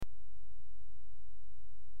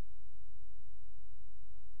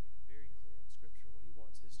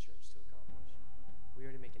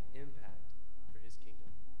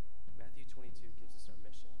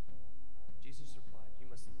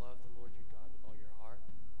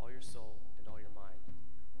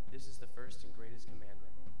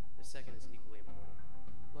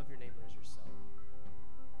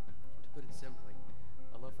put it simply,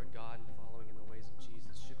 a love for God and following in the ways of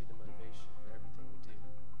Jesus should be the motivation for everything we do.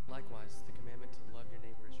 Likewise, the commandment to love your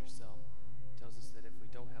neighbor as yourself tells us that if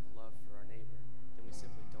we don't have love for our neighbor, then we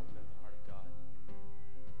simply don't know the heart of God.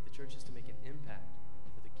 The church is to make an impact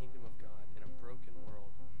for the kingdom of God in a broken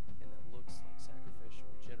world, and that looks like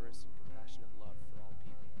sacrificial, generous, and compassionate love for all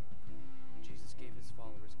people. Jesus gave his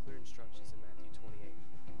followers clear instructions in Matthew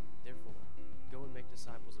 28. Therefore, go and make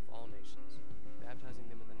disciples of all nations, baptizing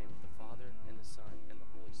them in the name of the Father, and the Son, and the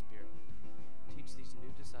Holy Spirit. Teach these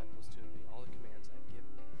new disciples to obey all the commands I have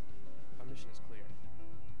given them. Our mission is clear: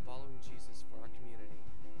 following Jesus for our community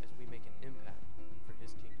as we make an impact for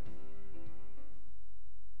his kingdom.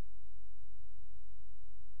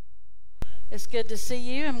 It's good to see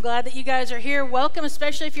you. I'm glad that you guys are here. Welcome,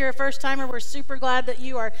 especially if you're a first-timer. We're super glad that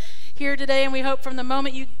you are here today, and we hope from the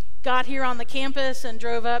moment you got here on the campus and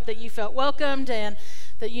drove up that you felt welcomed and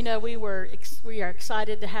that you know we are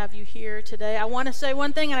excited to have you here today. I want to say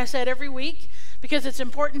one thing, and I say it every week because it's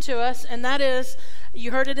important to us, and that is,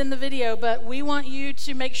 you heard it in the video, but we want you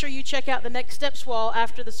to make sure you check out the Next Steps wall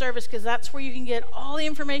after the service, because that's where you can get all the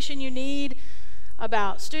information you need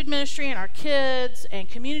about student ministry and our kids and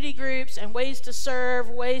community groups and ways to serve,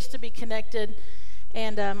 ways to be connected.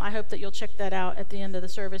 And I hope that you'll check that out at the end of the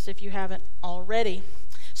service if you haven't already.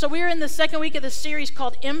 So we're in the second week of this series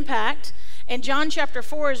called Impact, and John chapter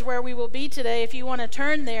 4 is where we will be today if you want to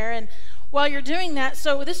turn there. And while you're doing that,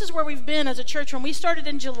 so this is where we've been as a church. When we started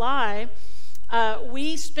in July,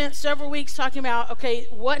 we spent several weeks talking about, okay,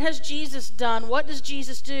 what has Jesus done? What does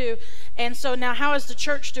Jesus do? And so now how as the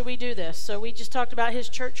church do we do this? So we just talked about his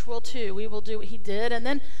church will too. We will do what he did. And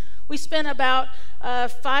then we spent about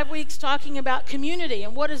 5 weeks talking about community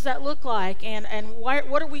and what does that look like, and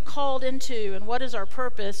what are we called into, and what is our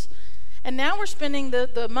purpose. And now we're spending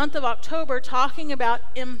the month of October talking about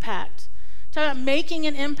impact, talking about making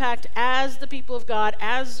an impact as the people of God,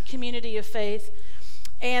 as a community of faith.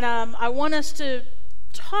 And I want us to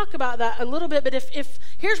talk about that a little bit, but if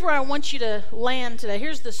here's where I want you to land today.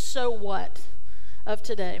 Here's the so what of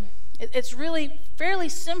today. It's really fairly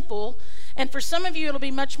simple, and for some of you it'll be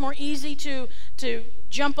much more easy to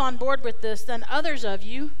jump on board with this than others of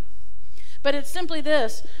you. But it's simply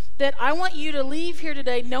this, that I want you to leave here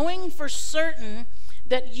today knowing for certain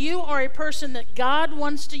that you are a person that God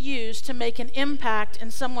wants to use to make an impact in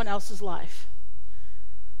someone else's life.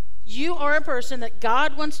 You are a person that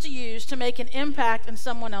God wants to use to make an impact in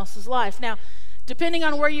someone else's life. Now, depending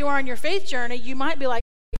on where you are in your faith journey, you might be like,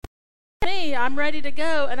 "Hey, I'm ready to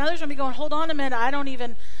go," and others will be going, "Hold on a minute, I don't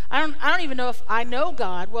even know if I know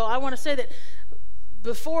God." Well, I want to say that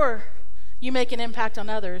before you make an impact on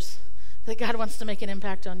others, that God wants to make an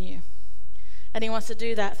impact on you, and he wants to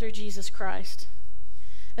do that through Jesus Christ.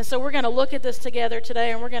 And so we're going to look at this together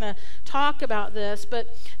today, and we're going to talk about this.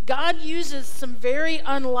 But God uses some very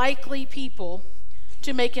unlikely people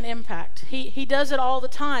to make an impact. He does it all the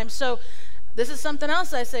time. So this is something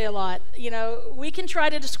else I say a lot. You know, we can try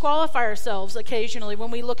to disqualify ourselves occasionally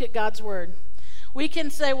when we look at God's word. We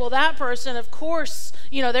can say, well, that person, of course,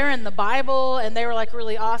 you know, they're in the Bible and they were like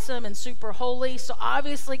really awesome and super holy, so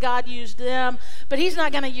obviously God used them, but he's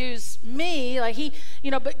not going to use me. Like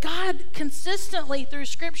but God consistently through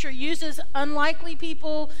Scripture uses unlikely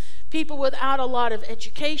people without a lot of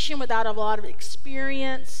education, without a lot of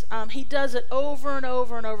experience. He does it over and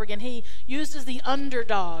over and over again. He uses the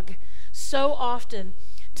underdog so often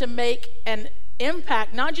to make an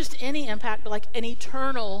impact, not just any impact, but like an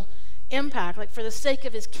eternal impact. Like for the sake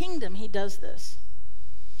of his kingdom, he does this.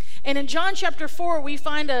 And in John chapter 4, we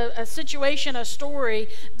find a situation, a story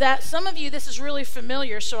that some of you, this is really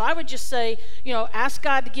familiar. So I would just say, ask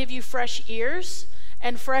God to give you fresh ears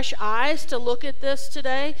and fresh eyes to look at this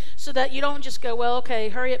today, so that you don't just go, well, okay,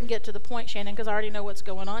 hurry up and get to the point, Shannon, because I already know what's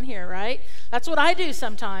going on here, right? That's what I do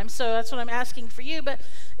sometimes, so that's what I'm asking for you. But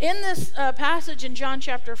in this passage in John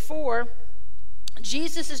chapter 4,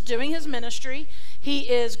 Jesus is doing his ministry. He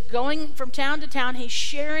is going from town to town. He's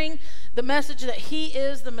sharing the message that he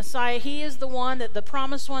is the Messiah. He is the one, that the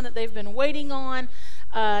promised one that they've been waiting on.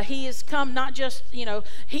 He has come not just,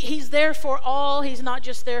 he's there for all. He's not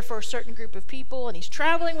just there for a certain group of people. And he's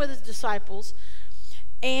traveling with his disciples.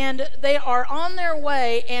 And they are on their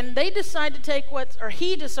way, and they decide to take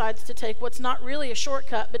he decides to take what's not really a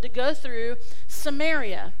shortcut, but to go through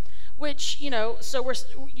Samaria. Which, so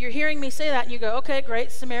you're hearing me say that, and you go, okay,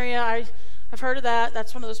 great, Samaria, I've heard of that.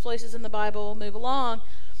 That's one of those places in the Bible. Move along.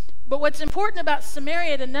 But what's important about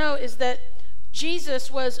Samaria to know is that Jesus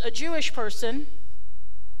was a Jewish person,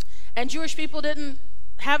 and Jewish people didn't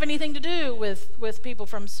have anything to do with people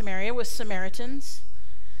from Samaria, with Samaritans.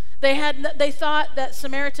 They thought that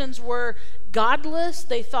Samaritans were godless.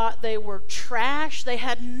 They thought they were trash. They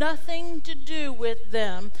had nothing to do with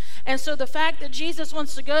them. And so the fact that Jesus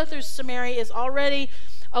wants to go through Samaria is already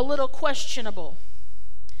a little questionable.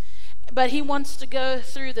 But he wants to go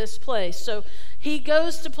through this place. So he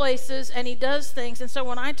goes to places and he does things. And so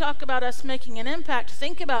when I talk about us making an impact,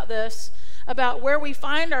 think about this, about where we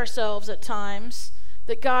find ourselves at times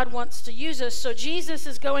that God wants to use us. So Jesus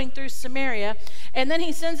is going through Samaria, and then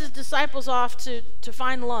he sends his disciples off to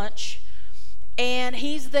find lunch. And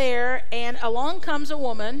he's there, and along comes a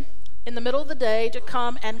woman in the middle of the day to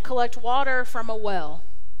come and collect water from a well.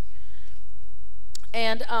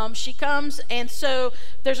 And she comes, and so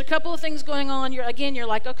there's a couple of things going on. You're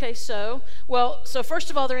like, okay, so first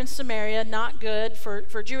of all, they're in Samaria, not good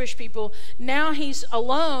for Jewish people. Now he's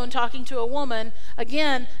alone talking to a woman.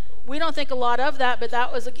 Again, we don't think a lot of that, but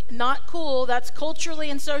that was not cool. That's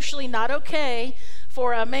culturally and socially not okay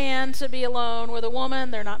for a man to be alone with a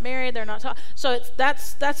woman. They're not married. They're not talking. So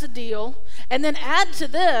that's a deal. And then add to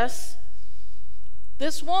this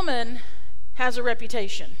woman has a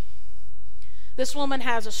reputation. This woman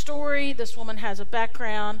has a story. This woman has a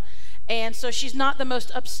background. And so she's not the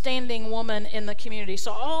most upstanding woman in the community.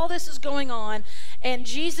 So all this is going on, and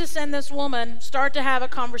Jesus and this woman start to have a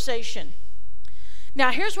conversation.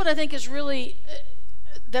 Now, here's what I think is really,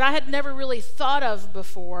 that I had never really thought of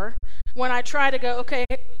before when I try to go, okay,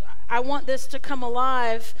 I want this to come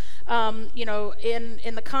alive, in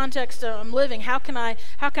the context I'm living. How can I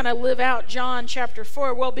live out John chapter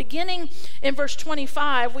 4? Well, beginning in verse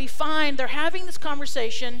 25, we find they're having this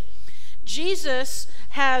conversation. Jesus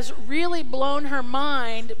has really blown her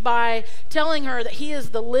mind by telling her that he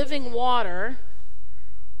is the living water.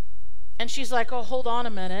 And she's like, oh, hold on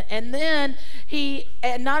a minute. And then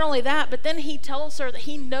and not only that, but then he tells her that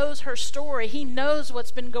he knows her story. He knows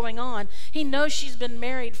what's been going on. He knows she's been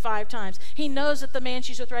married 5 times. He knows that the man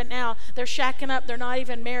she's with right now, they're shacking up. They're not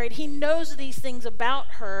even married. He knows these things about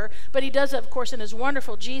her, but he does it, of course, in his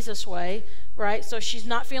wonderful Jesus way, right? So she's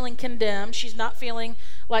not feeling condemned. She's not feeling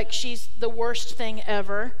like she's the worst thing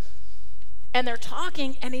ever. And they're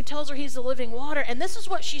talking, and he tells her he's the living water. And this is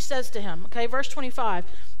what she says to him, okay? Verse 25.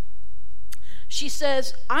 She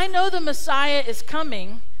says, I know the Messiah is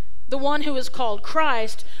coming, the one who is called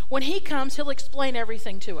Christ. When he comes, he'll explain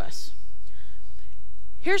everything to us.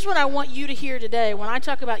 Here's what I want you to hear today when I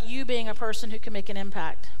talk about you being a person who can make an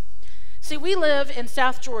impact. See, we live in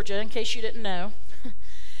South Georgia, in case you didn't know.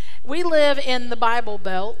 We live in the Bible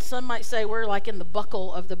Belt. Some might say we're like in the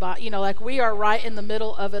buckle of the Bible, like we are right in the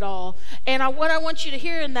middle of it all. And what I want you to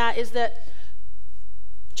hear in that is that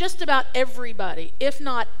just about everybody, if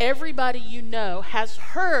not everybody you know, has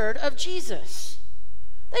heard of Jesus.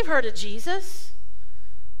 They've heard of Jesus.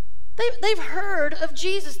 They've heard of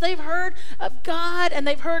Jesus. They've heard of God, and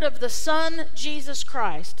they've heard of the Son, Jesus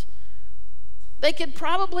Christ. They could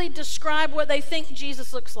probably describe what they think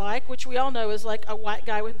Jesus looks like, which we all know is like a white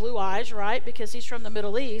guy with blue eyes, right? Because he's from the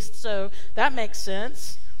Middle East, so that makes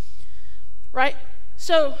sense, right?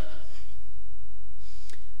 So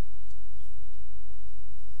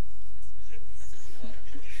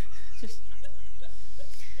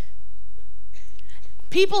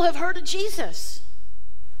people have heard of Jesus.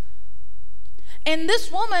 And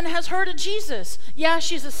this woman has heard of Jesus. Yeah,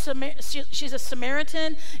 she's a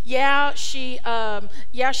Samaritan. Yeah, she's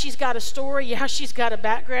got a story. Yeah, she's got a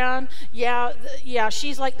background. Yeah,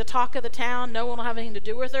 she's like the talk of the town. No one will have anything to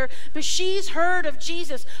do with her. But she's heard of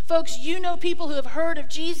Jesus. Folks, you know people who have heard of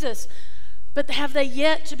Jesus, but have they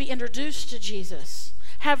yet to be introduced to Jesus?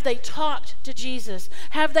 Have they talked to Jesus?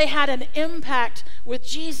 Have they had an impact with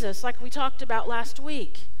Jesus like we talked about last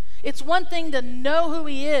week? It's one thing to know who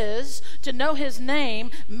he is, to know his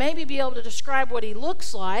name, maybe be able to describe what he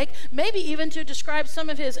looks like, maybe even to describe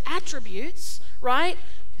some of his attributes, right?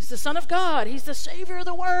 He's the Son of God. He's the Savior of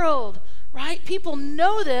the world, right? People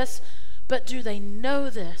know this, but do they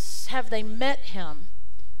know this? Have they met him?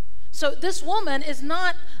 So this woman is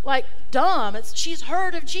not like dumb. She's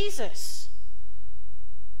heard of Jesus.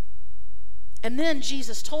 And then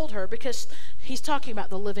Jesus told her, because he's talking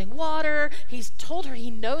about the living water, he's told her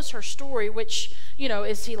he knows her story, which,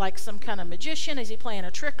 is he like some kind of magician? Is he playing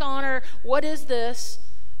a trick on her? What is this?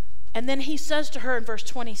 And then he says to her in verse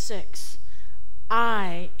 26,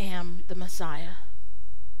 I am the Messiah.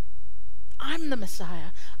 I'm the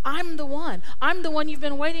Messiah. I'm the one. I'm the one you've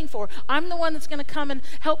been waiting for. I'm the one that's going to come and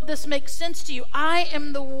help this make sense to you. I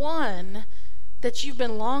am the one that you've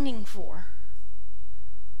been longing for.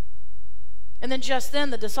 And then just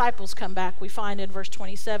then the disciples come back, we find in verse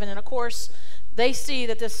 27. And of course, they see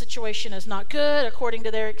that this situation is not good according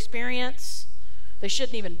to their experience. They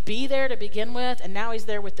shouldn't even be there to begin with, and now he's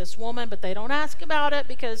there with this woman, but they don't ask about it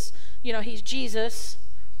because, he's Jesus.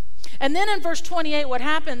 And then in verse 28, what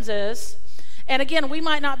happens is, and again, we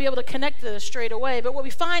might not be able to connect this straight away, but what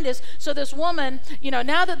we find is, so this woman,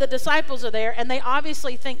 now that the disciples are there, and they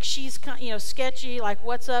obviously think she's, sketchy, like,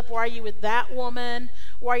 what's up? Why are you with that woman?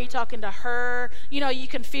 Why are you talking to her? You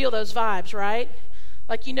can feel those vibes, right?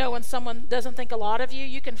 Like, when someone doesn't think a lot of you,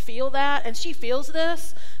 you can feel that, and she feels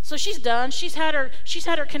this. So she's done. She's had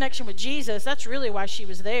her connection with Jesus. That's really why she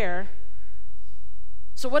was there.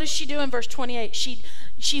 So what does she do in verse 28?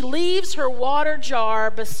 She leaves her water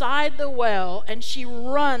jar beside the well, and she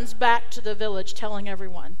runs back to the village telling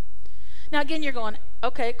everyone. Now, again, you're going,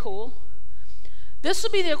 okay, cool. This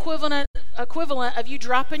would be the equivalent of you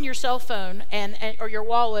dropping your cell phone or your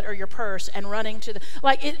wallet or your purse and running to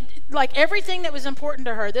like everything that was important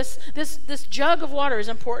to her. This jug of water is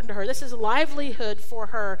important to her. This is livelihood for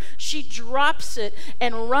her. She drops it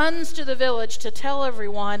and runs to the village to tell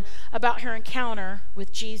everyone about her encounter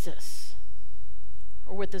with Jesus,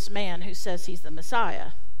 or with this man who says he's the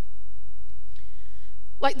Messiah.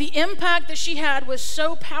 Like, the impact that she had was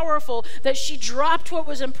so powerful that she dropped what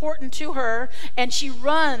was important to her and she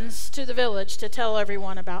runs to the village to tell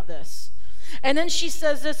everyone about this. And then she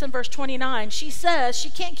says this in verse 29. She says,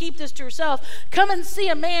 she can't keep this to herself. Come and see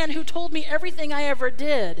a man who told me everything I ever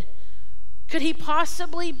did. Could he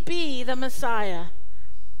possibly be the Messiah?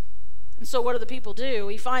 And so what do the people do?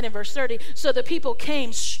 We find in verse 30, so the people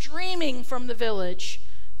came streaming from the village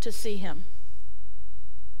to see him.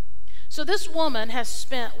 So this woman has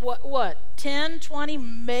spent, what 10, 20,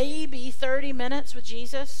 maybe 30 minutes with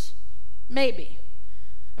Jesus? Maybe.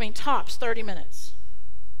 Tops 30 minutes.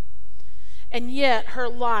 And yet her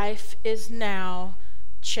life is now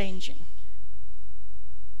changing.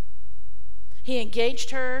 He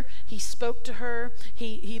engaged her. He spoke to her.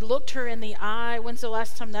 He looked her in the eye. When's the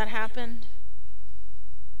last time that happened?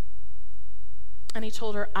 And he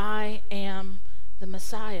told her, I am the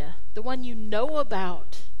Messiah, the one you know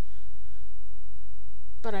about.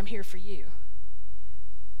 But I'm here for you.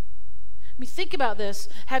 Think about this.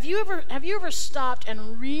 Have you ever stopped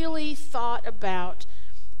and really thought about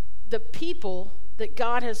the people that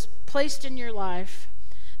God has placed in your life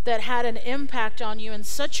that had an impact on you in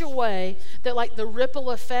such a way that, like, the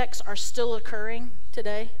ripple effects are still occurring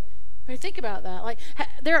today? Think about that.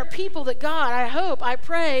 There are people that God, I hope, I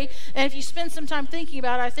pray, and if you spend some time thinking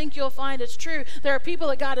about it, I think you'll find it's true. There are people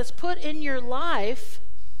that God has put in your life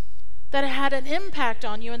that had an impact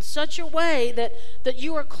on you in such a way that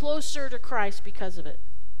you are closer to Christ because of it.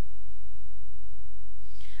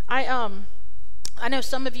 I know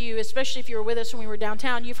some of you, especially if you were with us when we were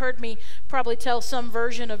downtown, you've heard me probably tell some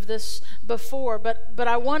version of this before, but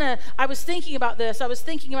I was thinking about this. I was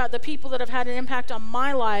thinking about the people that have had an impact on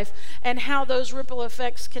my life and how those ripple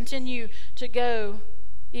effects continue to go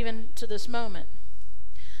even to this moment.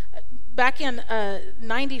 Back in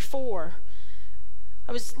 94,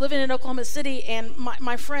 I was living in Oklahoma City, and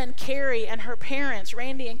my friend Carrie and her parents,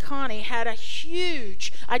 Randy and Connie, had I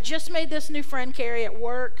just made this new friend, Carrie, at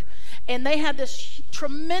work, and they had this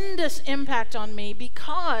tremendous impact on me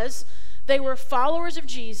because they were followers of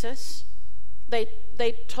Jesus. They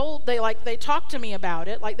talked to me about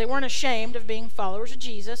it, like they weren't ashamed of being followers of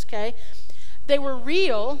Jesus, okay? They were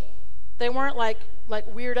real. They weren't like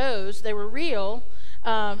weirdos. They were real.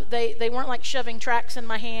 They weren't like shoving tracts in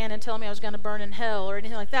my hand and telling me I was going to burn in hell or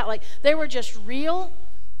anything like that. Like, they were just real,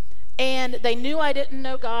 and they knew I didn't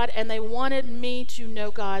know God, and they wanted me to know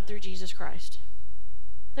God through Jesus Christ.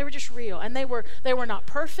 They were just real, and they were not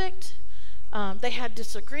perfect. They had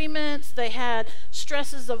disagreements. They had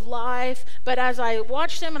stresses of life. But as I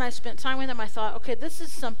watched them and I spent time with them, I thought, okay, this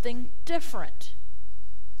is something different.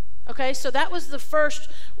 Okay, so that was the first.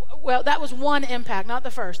 Well, that was one impact, not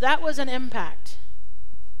the first. That was an impact.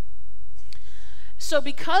 So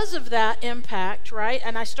because of that impact, right,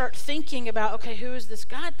 and I start thinking about, okay, who is this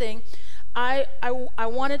God thing, I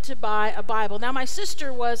wanted to buy a Bible. Now, my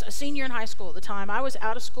sister was a senior in high school at the time. I was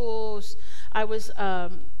out of school. I was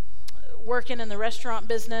working in the restaurant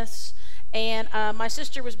business, and my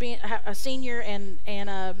sister was being a senior, and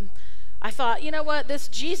I thought, you know what, this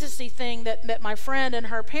Jesus-y thing that my friend and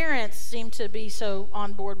her parents seem to be so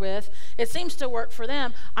on board with, it seems to work for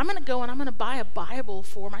them. I'm going to go and I'm going to buy a Bible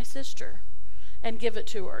for my sister and give it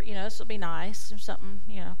to her. This will be nice or something,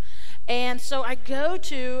 And so I go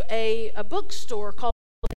to a bookstore called,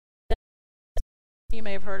 you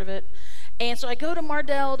may have heard of it. And so I go to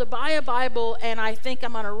Mardell to buy a Bible, and I think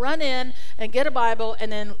I'm going to run in and get a Bible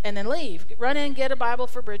and then leave. Run in, get a Bible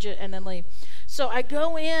for Bridget, and then leave. So I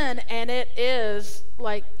go in, and it is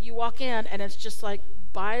like, you walk in, and it's just like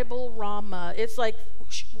Bible-rama. It's like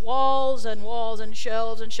walls and walls and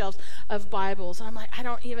shelves of Bibles. And I'm like, I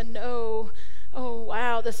don't even know. Oh,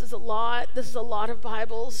 wow, this is a lot. This is a lot of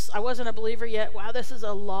Bibles. I wasn't a believer yet. Wow, this is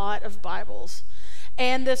a lot of Bibles.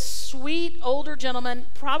 And this sweet older gentleman,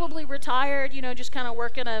 probably retired, just kind of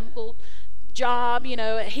working a little job,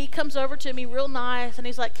 he comes over to me real nice, and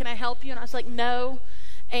he's like, can I help you? And I was like, no.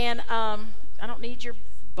 And I don't need your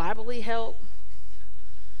Bible-y help.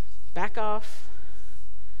 Back off.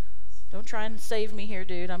 Don't try and save me here,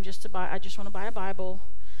 dude. I just want to buy a Bible.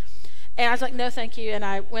 And I was like, no, thank you. And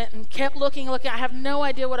I went and kept looking. I have no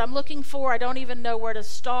idea what I'm looking for. I don't even know where to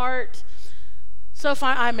start. So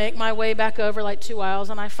I make my way back over like 2 aisles,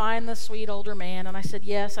 and I find the sweet older man. And I said,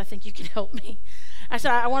 yes, I think you can help me. I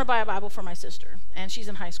said, I want to buy a Bible for my sister, and she's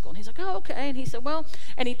in high school. And he's like, oh, okay. And he said, well,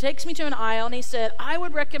 and he takes me to an aisle, and he said, I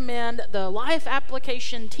would recommend the Life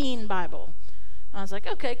Application Teen Bible. And I was like,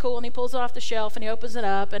 okay, cool. And he pulls it off the shelf, and he opens it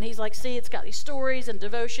up, and he's like, see, it's got these stories and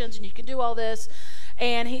devotions, and you can do all this.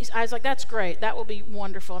 And I was like, that's great. That will be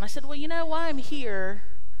wonderful. And I said, well, while I'm here,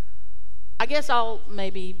 I guess I'll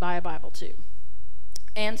maybe buy a Bible too.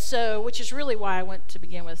 And so, which is really why I went to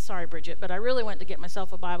begin with. Sorry, Bridget, but I really went to get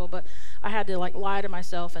myself a Bible, but I had to lie to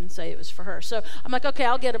myself and say it was for her. So I'm like, okay,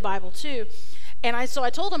 I'll get a Bible too. And so I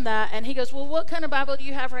told him that, and he goes, well, what kind of Bible do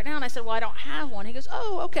you have right now? And I said, well, I don't have one. He goes,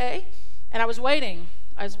 oh, okay. And I was waiting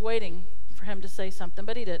for him to say something,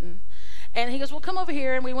 but he didn't. And he goes, well, come over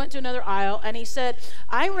here. And we went to another aisle, and he said,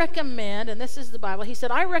 I recommend, and this is the Bible, he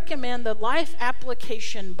said, I recommend the Life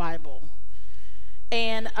Application Bible.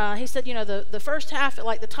 And he said, the first half,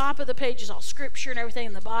 the top of the page is all scripture and everything,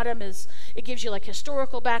 and the bottom it gives you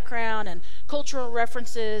historical background and cultural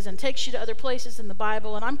references and takes you to other places in the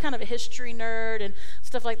Bible. And I'm kind of a history nerd and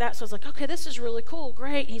stuff like that. So I was like, okay, this is really cool,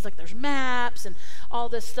 great. And he's like, there's maps and all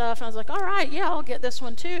this stuff. And I was like, all right, yeah, I'll get this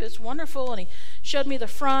one too. It's wonderful. And he showed me the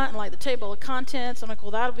front and the table of contents. I'm like,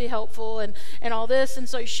 well, that'll be helpful and all this. And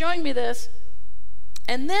so he's showing me this.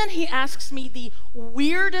 And then he asks me the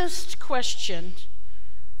weirdest question.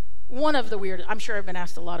 One of the weird, I'm sure I've been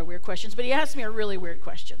asked a lot of weird questions, but he asked me a really weird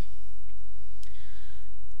question.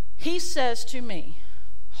 He says to me,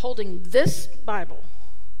 holding this Bible,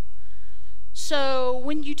 so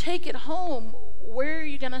when you take it home, where are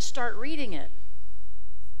you going to start reading it?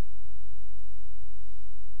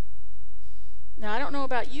 Now, I don't know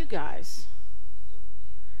about you guys,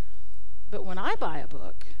 but when I buy a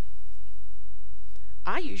book,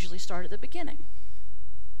 I usually start at the beginning.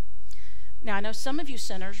 Now, I know some of you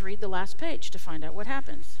sinners read the last page to find out what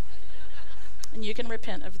happens. And you can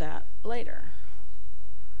repent of that later.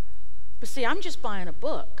 But see, I'm just buying a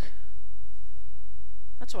book.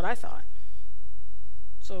 That's what I thought.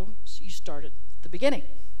 So you start at the beginning.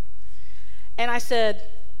 And I said,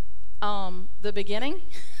 the beginning?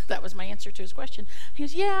 That was my answer to his question. He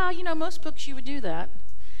goes, yeah, most books you would do that.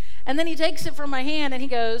 And then he takes it from my hand and he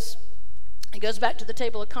goes back to the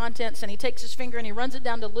table of contents, and he takes his finger and he runs it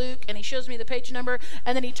down to Luke, and he shows me the page number,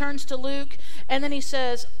 and then he turns to Luke, and then he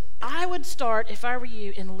says, I would start, if I were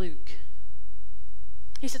you, in Luke.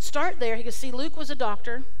 He said, start there. He goes, see, Luke was a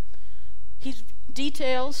doctor. He's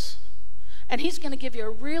details, and he's going to give you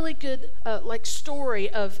a really good story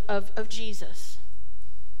of Jesus.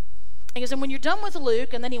 He goes, and when you're done with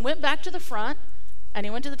Luke, and then he went back to the front, and he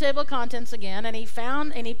went to the table of contents again, and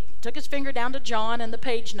he took his finger down to John and the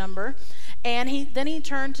page number, and then he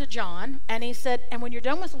turned to John, and he said, and when you're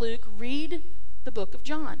done with Luke, read the book of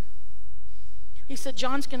John. He said,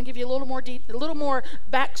 John's going to give you a little more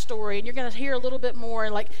backstory, and you're going to hear a little bit more,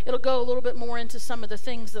 and it'll go a little bit more into some of the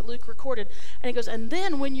things that Luke recorded. And he goes, and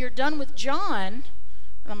then when you're done with John,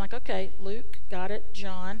 and I'm like, okay, Luke, got it,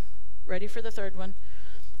 John, ready for the third one.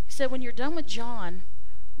 He said, when you're done with John,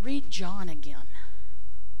 read John again.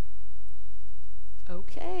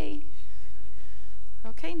 Okay,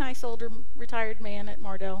 nice older retired man at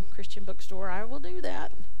Mardell Christian Bookstore. I will do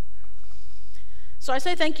that. So I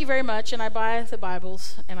say thank you very much, and I buy the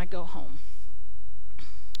Bibles, and I go home.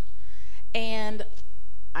 And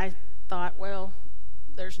I thought, well,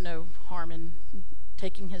 there's no harm in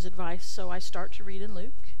taking his advice, so I start to read in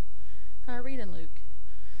Luke, and I read in Luke.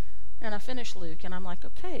 And I finish Luke, and I'm like,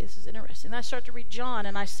 okay, this is interesting. And I start to read John,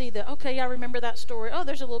 and I see that, okay, I remember that story. Oh,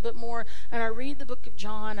 there's a little bit more. And I read the book of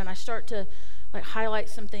John, and I start to highlight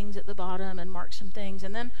some things at the bottom and mark some things.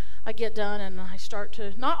 And then I get done, and I start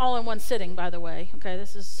to, not all in one sitting, by the way. Okay,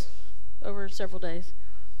 this is over several days.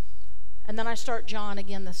 And then I start John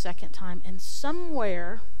again the second time. And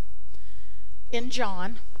somewhere in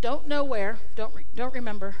John, don't know where, don't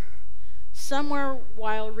remember, somewhere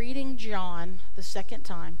while reading John the second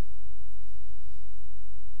time,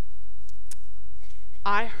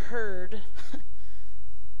 I heard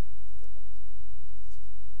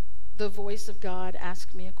the voice of God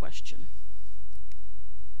ask me a question.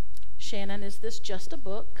 Shannon, is this just a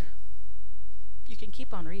book? You can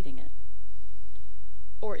keep on reading it.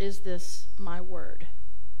 Or is this my word?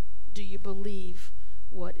 Do you believe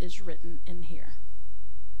what is written in here?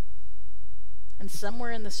 And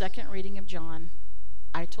somewhere in the second reading of John,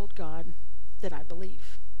 I told God that I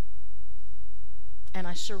believe. And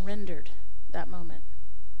I surrendered that moment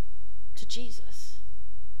to Jesus.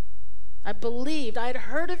 I believed. I had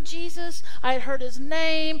heard of Jesus. I had heard his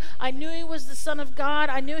name. I knew he was the Son of God.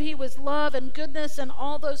 I knew he was love and goodness and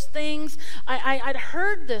all those things. I'd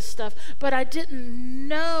heard this stuff, but I didn't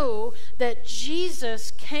know that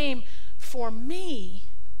Jesus came for me,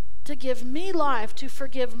 to give me life, to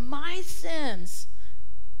forgive my sins,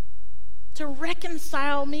 to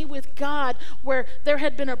reconcile me with God where there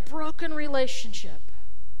had been a broken relationship.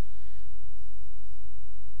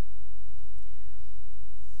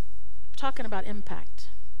 Talking about impact.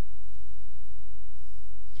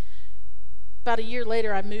 About a year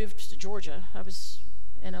later, I moved to Georgia. I was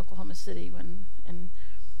in Oklahoma City and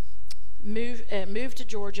moved to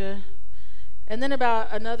Georgia. And then about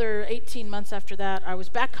another 18 months after that, I was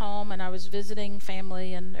back home and I was visiting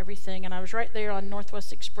family and everything. And I was right there on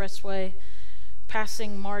Northwest Expressway,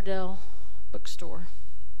 passing Mardell bookstore,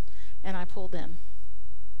 and I pulled in.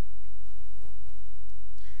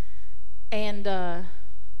 And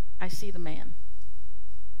I see the man.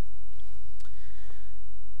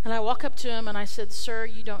 And I walk up to him and I said, "Sir,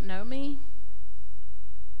 you don't know me,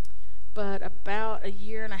 but about a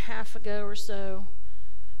year and a half ago or so,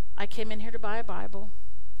 I came in here to buy a Bible."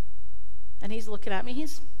 And he's looking at me.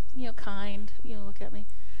 He's, kind, look at me.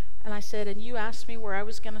 And I said, "And you asked me where I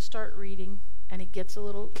was going to start reading." And he gets a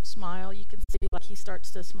little smile. You can see like he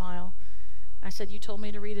starts to smile. I said, "You told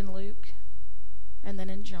me to read in Luke and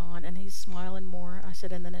then in John," and he's smiling more. I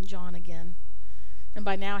said, "And then in John again." And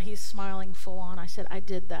by now he's smiling full on. I said, "I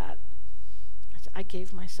did that. I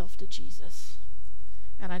gave myself to Jesus.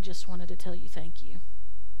 And I just wanted to tell you thank you.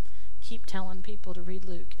 Keep telling people to read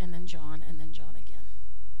Luke and then John again."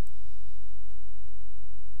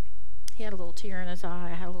 He had a little tear in his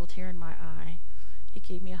eye. I had a little tear in my eye. He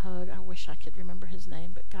gave me a hug. I wish I could remember his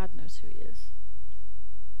name, but God knows who he is.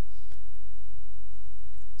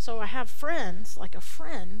 So I have friends, like a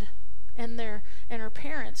friend, and her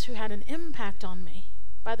parents who had an impact on me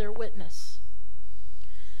by their witness.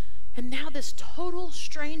 And now this total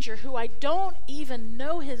stranger who I don't even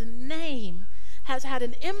know his name has had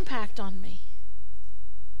an impact on me.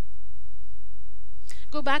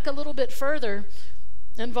 Go back a little bit further,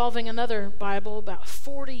 involving another Bible about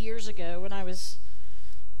 40 years ago when I was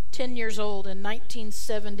 10 years old in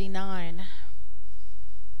 1979.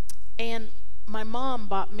 And my mom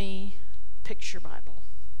bought me a picture Bible.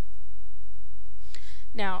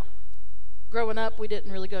 Now, growing up, we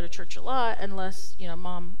didn't really go to church a lot unless,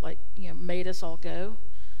 Mom, made us all go.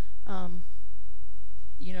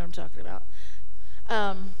 You know what I'm talking about.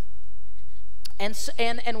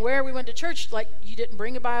 And where we went to church, you didn't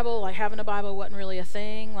bring a Bible, having a Bible wasn't really a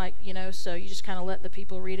thing, so you just kind of let the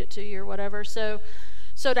people read it to you or whatever. So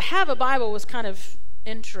to have a Bible was kind of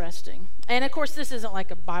interesting. And of course, this isn't like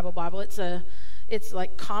a Bible. It's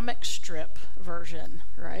like comic strip version,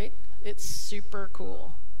 right? It's super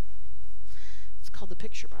cool. It's called the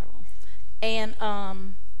Picture Bible. And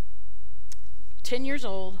 10 years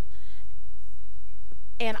old,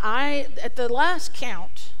 and at the last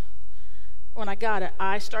count, when I got it,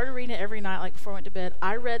 I started reading it every night, before I went to bed.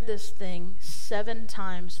 I read this thing 7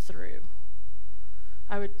 times through.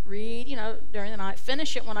 I would read, during the night,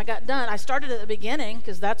 finish it when I got done. I started at the beginning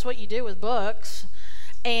because that's what you do with books.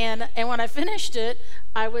 And when I finished it,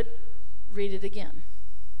 I would read it again.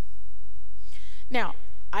 Now,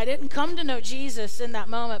 I didn't come to know Jesus in that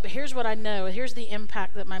moment, but here's what I know. Here's the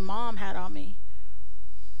impact that my mom had on me.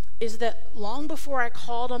 Is that long before I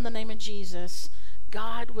called on the name of Jesus,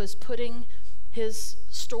 God was putting his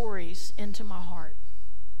stories into my heart.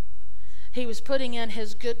 He was putting in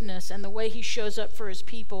his goodness and the way he shows up for his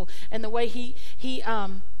people and the way he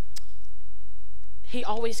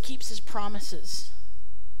always keeps his promises.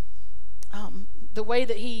 The way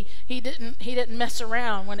that he didn't mess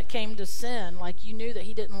around when it came to sin, you knew that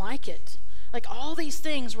he didn't like it. All these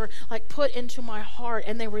things were put into my heart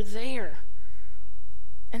and they were there.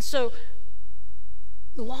 And so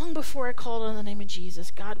long before I called on the name of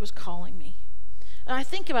Jesus, God was calling me. And I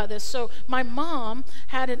think about this. So my mom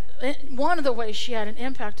one of the ways she had an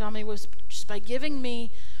impact on me was just by giving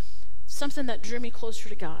me something that drew me closer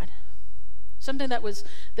to God. Something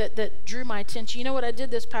that drew my attention. You know what I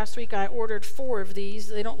did this past week? I ordered 4 of these.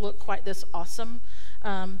 They don't look quite this awesome.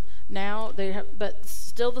 now. But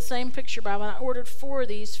still the same picture Bible. And I ordered 4 of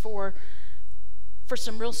these for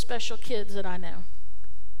some real special kids that I know.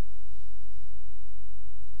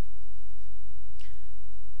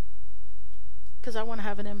 Because I want to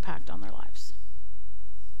have an impact on their lives.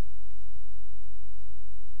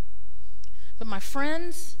 But my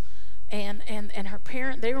friends and her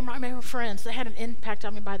parent, they were my friends. They had an impact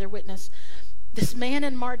on me by their witness. This man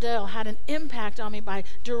in Mardell had an impact on me by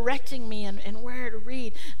directing me and where to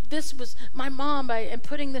read. This was my mom and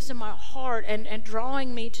putting this in my heart and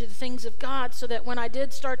drawing me to the things of God, so that when I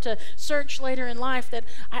did start to search later in life, that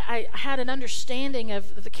I had an understanding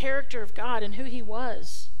of the character of God and who he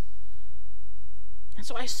was. And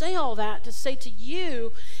so I say all that to say to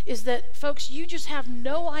you is that, folks, you just have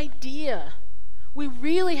no idea. We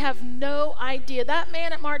really have no idea. That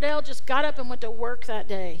man at Mardell just got up and went to work that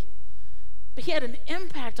day. But he had an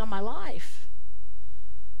impact on my life.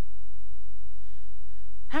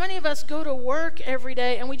 How many of us go to work every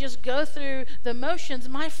day and we just go through the motions?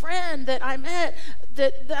 My friend that I met,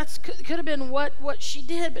 could have been what she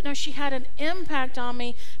did, but no, she had an impact on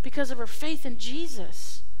me because of her faith in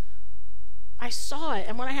Jesus. I saw it,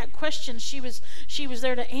 and when I had questions, she was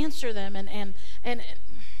there to answer them, and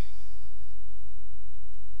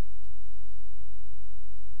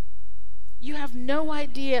you have no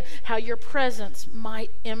idea how your presence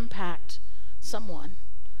might impact someone.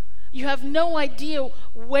 You have no idea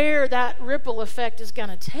where that ripple effect is going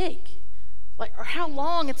to take, or how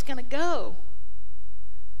long it's going to go.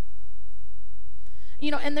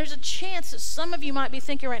 And there's a chance that some of you might be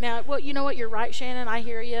thinking right now, well, you know what, you're right, Shannon, I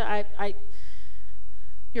hear you.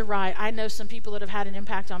 You're right. I know some people that have had an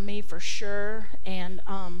impact on me for sure, and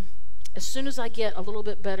as soon as I get a little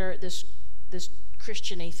bit better at this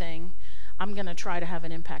Christian-y thing, I'm going to try to have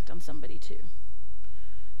an impact on somebody too.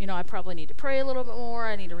 I probably need to pray a little bit more.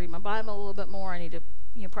 I need to read my Bible a little bit more. I need to,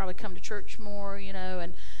 probably come to church more,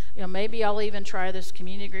 and, maybe I'll even try this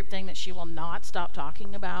community group thing that she will not stop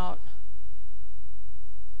talking about.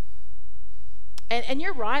 And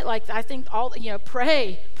you're right. I think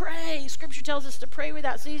pray. Scripture tells us to pray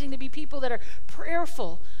without ceasing, to be people that are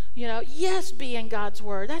prayerful. Yes, be in God's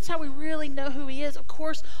word. That's how we really know who he is. Of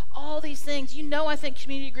course, all these things. I think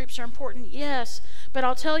community groups are important. Yes, but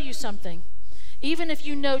I'll tell you something. Even if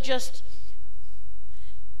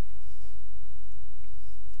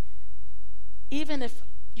even if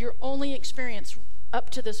your only experience up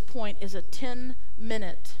to this point is a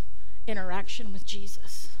 10-minute interaction with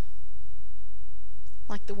Jesus,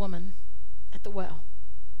 like the woman at the well.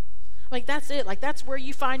 That's it. That's where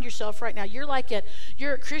you find yourself right now. You're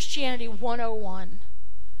at Christianity 101.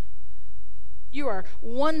 You are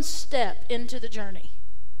one step into the journey.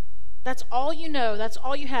 That's all you know. That's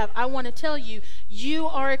all you have. I want to tell you, you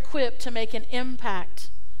are equipped to make an impact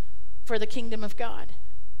for the kingdom of God.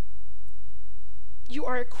 You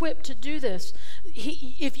are equipped to do this.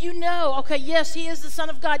 If you know, okay, yes, he is the Son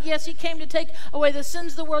of God. Yes, he came to take away the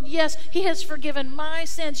sins of the world. Yes, he has forgiven my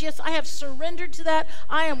sins. Yes, I have surrendered to that.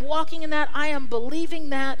 I am walking in that. I am believing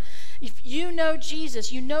that. If you know Jesus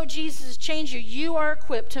has changed you, you are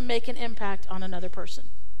equipped to make an impact on another person.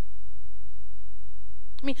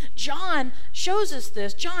 John shows us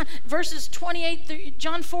this. John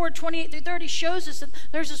 4:28 through 30 shows us that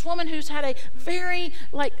there's this woman who's had a very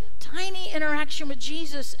tiny interaction with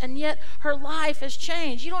Jesus, and yet her life has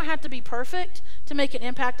changed. You don't have to be perfect to make an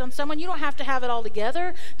impact on someone. You don't have to have it all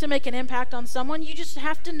together to make an impact on someone. You just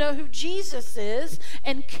have to know who Jesus is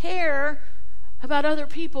and care about other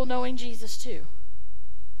people knowing Jesus too.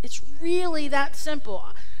 It's really that simple.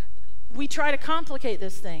 We try to complicate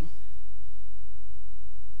this thing.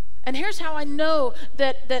 And here's how I know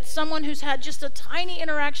that someone who's had just a tiny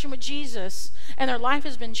interaction with Jesus and their life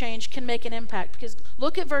has been changed can make an impact. Because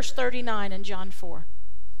look at verse 39 in John 4.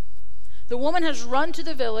 The woman has run to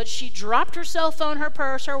the village. She dropped her cell phone, her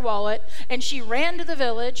purse, her wallet, and she ran to the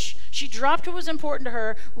village. She dropped what was important to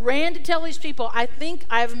her, ran to tell these people, I think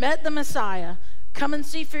I've met the Messiah. Come and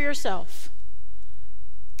see for yourself.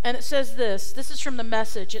 And it says this is from the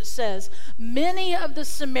Message. It says, many of the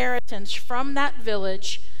Samaritans from that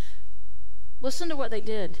village, listen to what they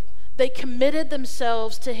did. They committed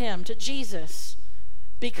themselves to him, to Jesus,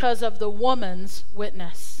 because of the woman's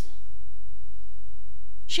witness.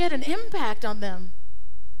 She had an impact on them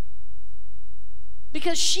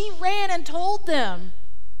because she ran and told them.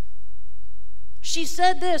 She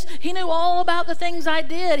said this, he knew all about the things I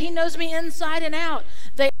did. He knows me inside and out.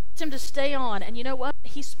 They asked him to stay on. And you know what?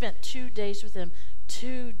 He spent 2 days with them.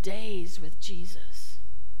 2 days with Jesus.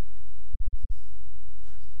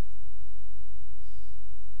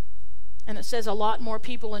 And it says a lot more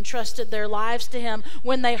people entrusted their lives to him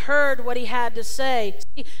when they heard what he had to say.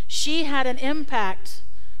 See, she had an impact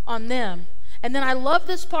on them. And then I love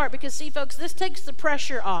this part because, see, folks, this takes the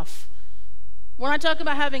pressure off. When I talk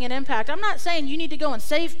about having an impact, I'm not saying you need to go and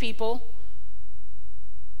save people.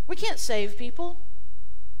 We can't save people,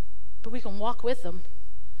 but we can walk with them.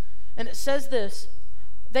 And it says this,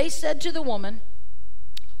 they said to the woman,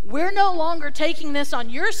 we're no longer taking this on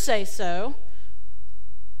your say-so.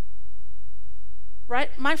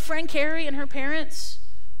 Right? My friend Carrie and her parents,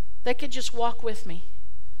 they could just walk with me.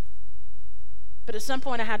 But at some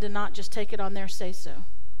point I had to not just take it on their say-so.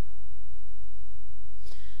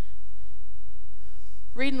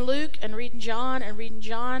 Reading Luke and reading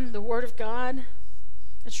John, the Word of God,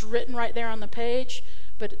 it's written right there on the page,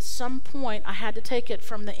 but at some point I had to take it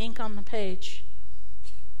from the ink on the page.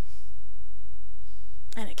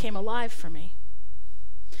 And it came alive for me.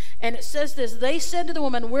 And it says this, they said to the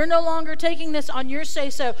woman, we're no longer taking this on your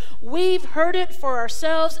say-so. We've heard it for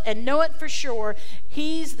ourselves and know it for sure.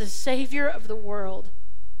 He's the Savior of the world.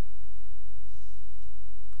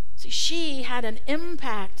 See, she had an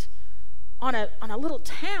impact on a little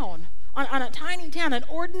town, on a tiny town, an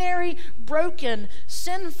ordinary, broken,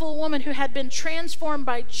 sinful woman who had been transformed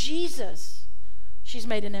by Jesus. She's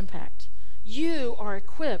made an impact. You are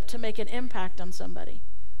equipped to make an impact on somebody.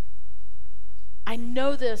 I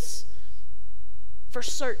know this for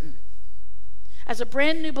certain. As a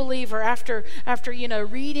brand new believer, after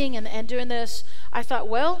reading and doing this, I thought,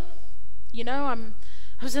 well,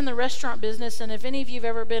 I was in the restaurant business, and if any of you have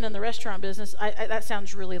ever been in the restaurant business, that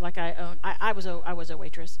sounds really like I was a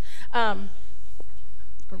waitress. A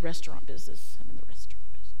restaurant business. I'm in the restaurant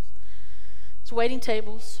business. It's waiting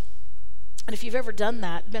tables. And if you've ever done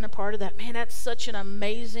that, been a part of that, man, that's such an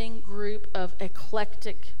amazing group of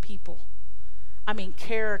eclectic people. I mean,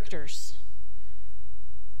 characters.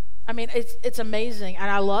 I mean, it's amazing, and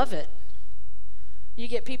I love it. You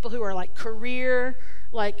get people who are like career,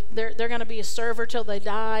 like they're going to be a server till they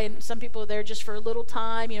die, and some people are there just for a little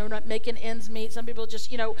time, not making ends meet. Some people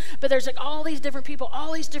just, but there's like all these different people,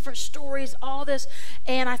 all these different stories, all this.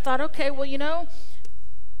 And I thought, okay, well,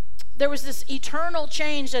 there was this eternal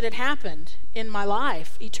change that had happened in my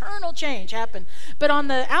life. Eternal change happened. But on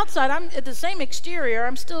the outside, I'm at the same exterior.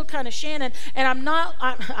 I'm still kind of Shannon, and I'm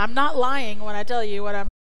not lying when I tell you what I'm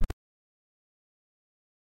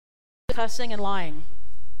cussing and lying.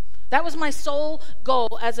 That was my sole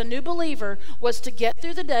goal as a new believer, was to get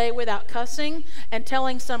through the day without cussing and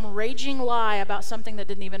telling some raging lie about something that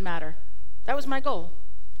didn't even matter. That was my goal.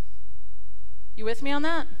 You with me on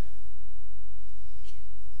that?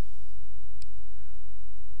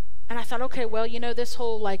 And I thought, okay, well, this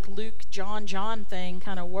whole like Luke, John thing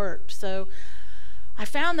kind of worked. So I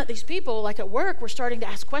found that these people, like at work, were starting to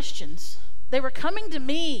ask questions. They were coming to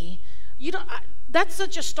me. That's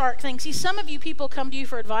such a stark thing. See, some of you people come to you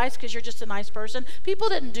for advice because you're just a nice person. People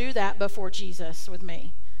didn't do that before Jesus with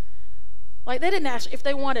me. Like, they didn't ask if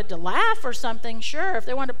they wanted to laugh or something, sure. If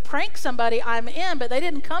they wanted to prank somebody, I'm in. But they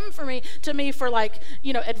didn't come to me for like,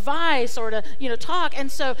 advice or to, talk.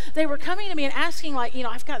 And so they were coming to me and asking like,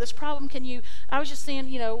 I've got this problem. I was just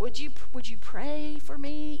saying, would you pray for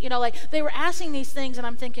me? Like they were asking these things, and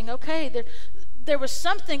I'm thinking, okay, there was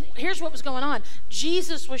something. Here's what was going on.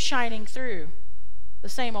 Jesus was shining through the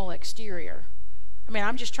same old exterior. I mean,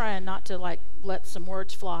 I'm just trying not to like let some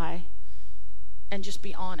words fly and just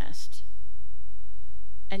be honest.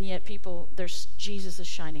 And yet Jesus is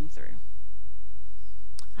shining through.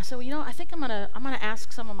 I said, well, I think I'm gonna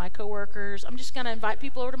ask some of my coworkers. I'm just gonna invite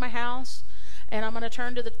people over to my house, and I'm gonna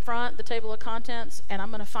turn to the front, the table of contents, and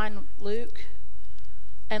I'm gonna find Luke,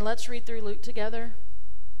 and let's read through Luke together.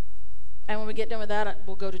 And when we get done with that,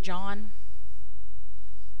 we'll go to John,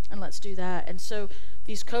 and let's do that. And so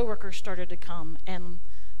these coworkers started to come, and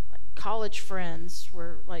like college friends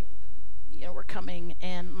were like, were coming,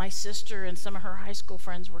 and my sister and some of her high school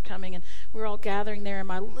friends were coming, and we were all gathering there in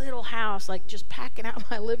my little house, like just packing out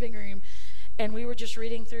my living room, and we were just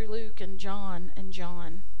reading through Luke and John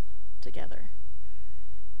together.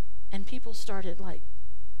 And people started like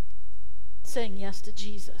saying yes to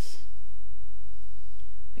Jesus.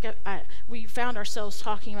 Like we found ourselves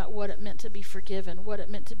talking about what it meant to be forgiven, what it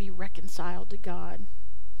meant to be reconciled to God,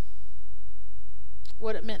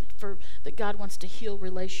 what it meant that God wants to heal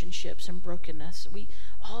relationships and brokenness.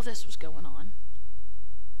 All this was going on.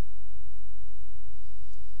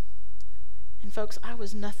 And folks, I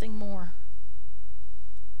was nothing more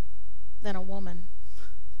than a woman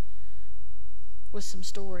with some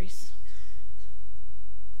stories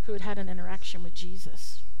who had had an interaction with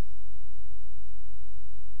Jesus.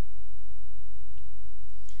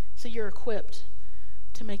 So you're equipped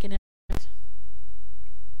to make an impact.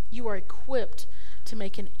 You are equipped to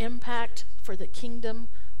make an impact for the kingdom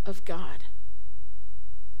of God.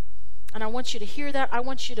 And I want you to hear that. I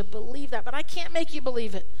want you to believe that. But I can't make you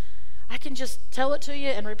believe it. I can just tell it to you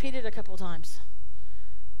and repeat it a couple of times.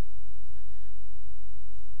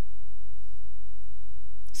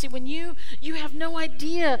 See, when you have no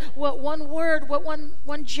idea what one word, what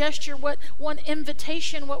one gesture, what one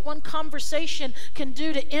invitation, what one conversation can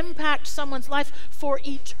do to impact someone's life for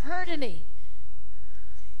eternity.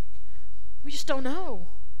 We just don't know.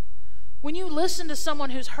 When you listen to someone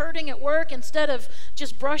who's hurting at work, instead of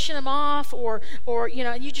just brushing them off or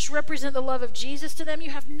you just represent the love of Jesus to them, you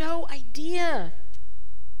have no idea.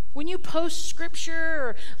 When you post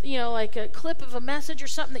scripture or, like a clip of a message or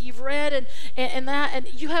something that you've read and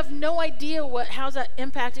you have no idea how's that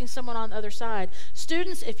impacting someone on the other side.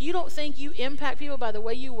 Students, if you don't think you impact people by the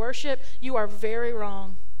way you worship, you are very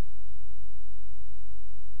wrong.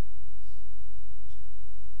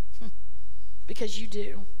 Because you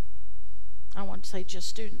do. I don't want to say just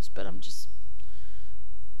students, but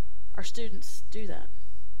our students do that.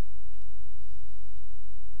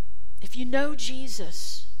 If you know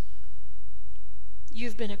Jesus,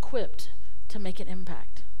 you've been equipped to make an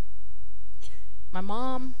impact. My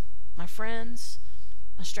mom, my friends,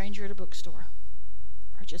 a stranger at a bookstore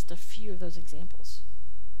are just a few of those examples.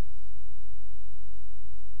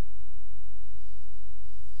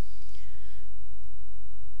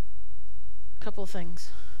 A couple of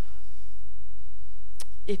things.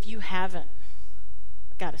 If you haven't,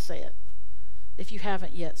 I gotta say it, if you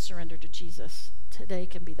haven't yet surrendered to Jesus, today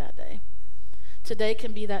can be that day. Today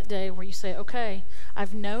can be that day where you say, okay,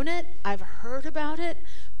 I've known it, I've heard about it,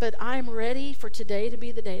 but I'm ready for today to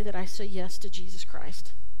be the day that I say yes to Jesus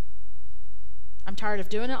Christ. I'm tired of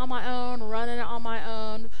doing it on my own, running it on my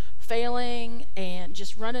own, failing and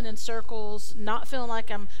just running in circles, not feeling like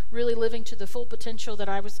I'm really living to the full potential that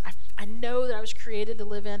I know that I was created to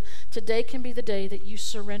live in. Today can be the day that you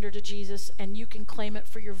surrender to Jesus and you can claim it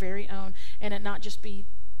for your very own and it not just be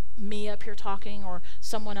me up here talking or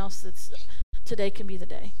someone else today can be the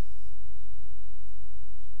day.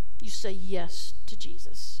 You say yes to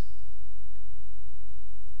Jesus.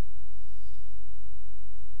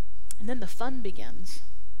 And then the fun begins,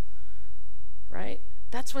 right?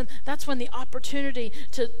 That's when the opportunity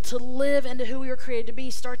to live into who we were created to be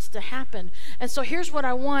starts to happen. And so here's what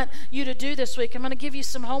I want you to do this week. I'm going to give you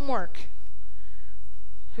some homework.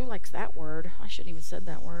 Who likes that word? I shouldn't even said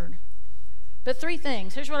that word. But 3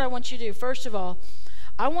 things. Here's what I want you to do. First of all,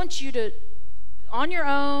 I want you to, on your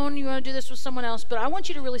own, you want to do this with someone else, but I want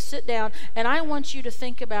you to really sit down and I want you to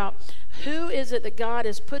think about who is it that God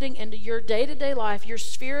is putting into your day-to-day life, your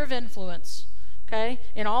sphere of influence, okay?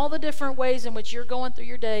 In all the different ways in which you're going through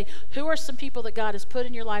your day, who are some people that God has put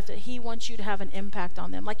in your life that he wants you to have an impact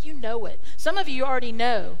on them? Like you know it. Some of you already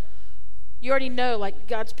know. You already know, like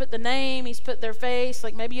God's put the name, he's put their face,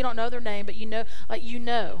 like maybe you don't know their name, but you know, like you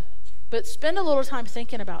know. But spend a little time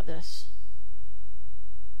thinking about this.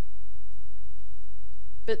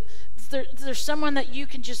 But there's someone that you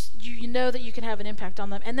can just, you know that you can have an impact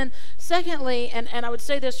on them. And then secondly, and I would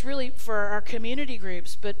say this really for our community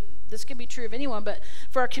groups, but this can be true of anyone, but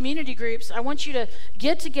for our community groups, I want you to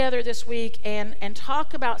get together this week and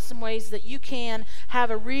talk about some ways that you can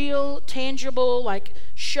have a real, tangible, like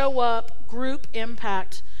show up group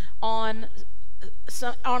impact on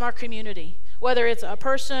our community. Whether it's a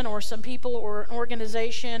person or some people or an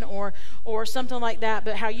organization or something like that,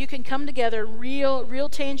 but how you can come together real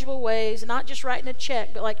tangible ways, not just writing a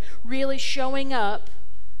check, but like really showing up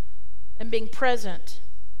and being present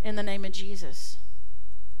in the name of Jesus.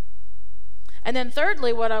 And then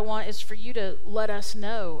thirdly, what I want is for you to let us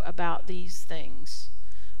know about these things.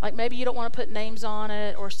 Like maybe you don't want to put names on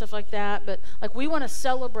it or stuff like that, but like we want to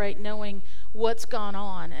celebrate knowing what's gone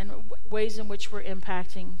on and ways in which we're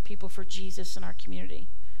impacting people for Jesus in our community.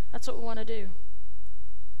 That's what we want to do.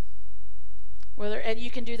 And you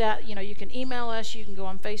can do that, you can email us, you can go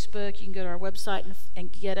on Facebook, you can go to our website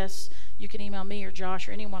and get us. You can email me or Josh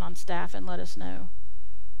or anyone on staff and let us know.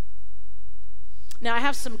 Now I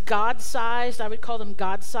have some God-sized, I would call them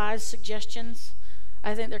God-sized suggestions.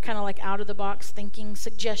 I think they're kind of like out-of-the-box thinking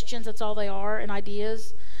suggestions. That's all they are, and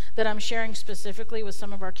ideas that I'm sharing specifically with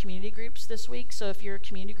some of our community groups this week. So if you're a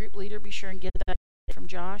community group leader, be sure and get that from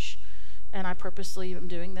Josh. And I purposely am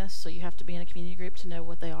doing this, so you have to be in a community group to know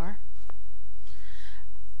what they are.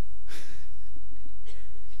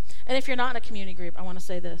 And if you're not in a community group, I want to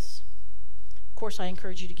say this. Of course, I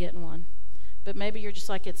encourage you to get in one. But maybe you're just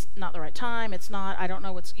like, it's not the right time, it's not, I don't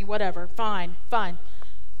know whatever. Fine.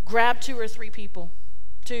 Grab 2 or 3 people.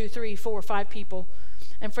 2, 3, 4, 5 people,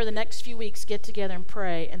 and for the next few weeks get together and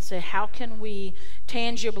pray and say, how can we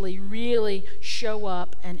tangibly really show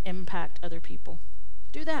up and impact other people?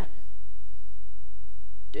 Do that.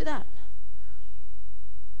 Do that.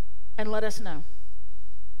 And let us know.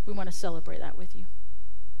 We want to celebrate that with you.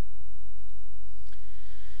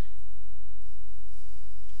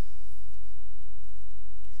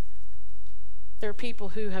 There are people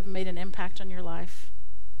who have made an impact on your life,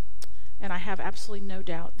 and I have absolutely no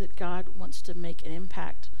doubt that God wants to make an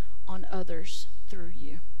impact on others through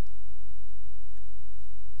you.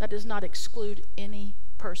 That does not exclude any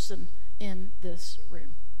person in this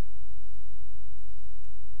room.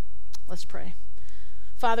 Let's pray.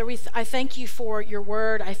 Father, I thank you for your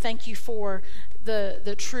word. I thank you for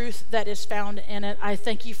the truth that is found in it. I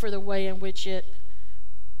thank you for the way in which it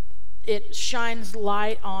shines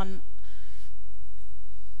light on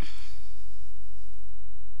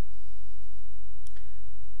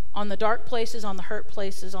the dark places, on the hurt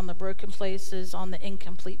places, on the broken places, on the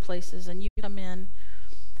incomplete places. And you come in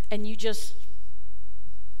and you just,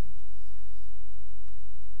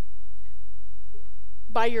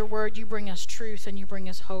 by your word, you bring us truth and you bring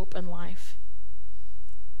us hope and life.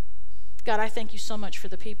 God, I thank you so much for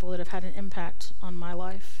the people that have had an impact on my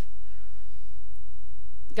life.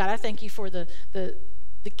 God, I thank you for the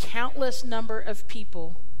countless number of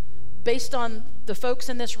people, based on the folks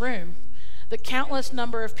in this room, the countless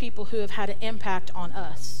number of people who have had an impact on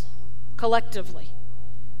us collectively.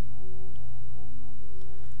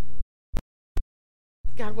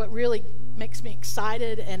 God, what really makes me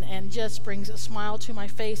excited and just brings a smile to my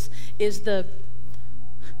face is the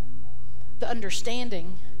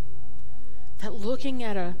understanding that looking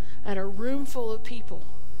at a room full of people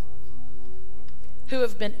who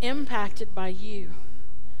have been impacted by you,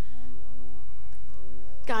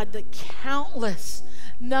 God, the countless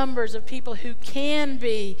numbers of people who can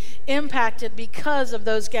be impacted because of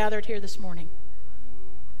those gathered here this morning.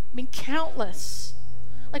 I mean, countless.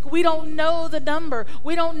 Like, we don't know the number.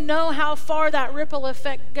 We don't know how far that ripple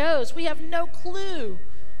effect goes. We have no clue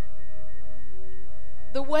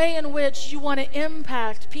the way in which you want to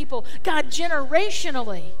impact people. God,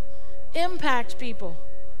 generationally impact people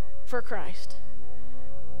for Christ.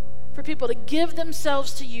 For people to give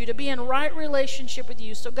themselves to you, to be in right relationship with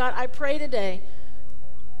you. So God, I pray today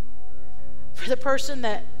for the person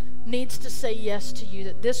that needs to say yes to you,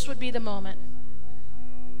 that this would be the moment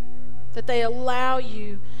that they allow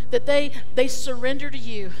you, that they surrender to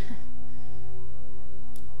you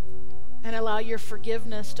and allow your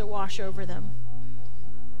forgiveness to wash over them.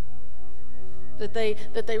 That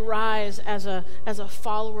they rise as a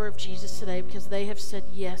follower of Jesus today because they have said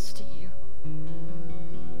yes to you.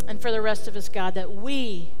 And for the rest of us, God, that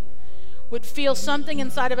we would feel something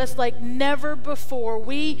inside of us like never before.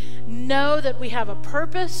 We know that we have a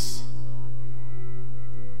purpose,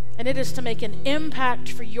 and it is to make an impact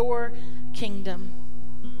for your kingdom.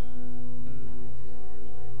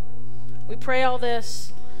 We pray all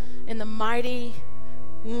this in the mighty,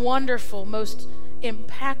 wonderful, most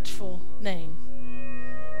impactful name,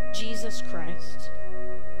 Jesus Christ.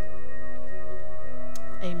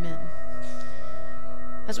 Amen.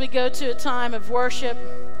 As we go to a time of worship,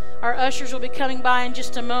 our ushers will be coming by in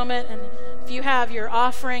just a moment, and if you have your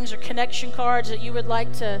offerings or connection cards that you would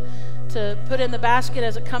like to put in the basket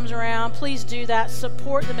as it comes around, please do that.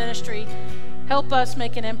 Support the ministry. Help us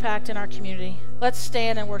make an impact in our community. Let's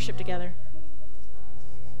stand and worship together.